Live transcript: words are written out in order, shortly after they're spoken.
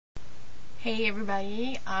Hey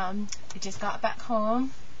everybody, I just got back home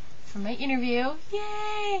from my interview.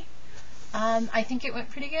 Yay! I think it went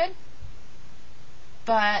pretty good,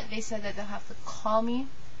 but they said that they'll have to call me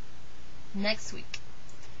next week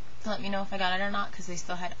to let me know if I got it or not, because they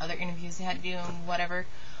still had other interviews they had to do and whatever.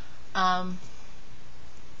 But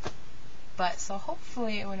so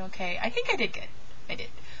hopefully it went okay. I think I did good. I did.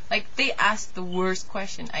 Like, they asked the worst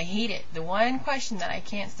question. I hate it. The one question that I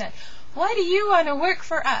can't stand. Why do you want to work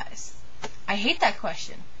for us? I hate that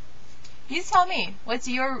question. You tell me, what's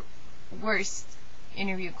your worst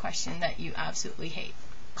interview question that you absolutely hate?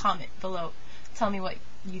 Comment below. Tell me what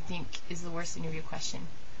you think is the worst interview question.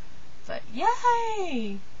 But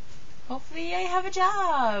yay! Hopefully I have a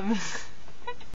job.